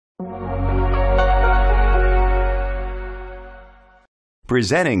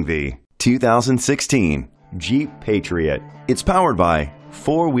Presenting the 2016 Jeep Patriot. It's powered by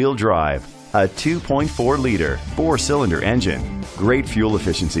four-wheel drive, a 2.4-liter four-cylinder engine. Great fuel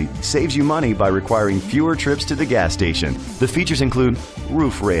efficiency saves you money by requiring fewer trips to the gas station. The features include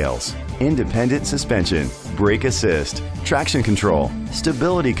roof rails, independent suspension, brake assist, traction control,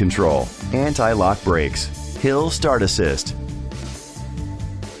 stability control, anti-lock brakes, hill start assist.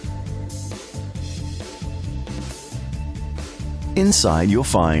 Inside you'll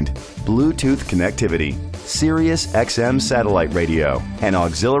find Bluetooth connectivity, Sirius XM satellite radio, and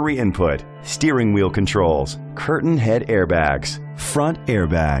auxiliary input, steering wheel controls, curtain head airbags, front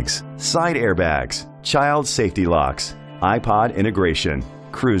airbags, side airbags, child safety locks, iPod integration,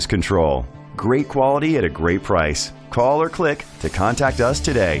 cruise control. Great quality at a great price. Call or click to contact us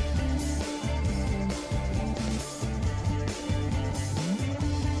today.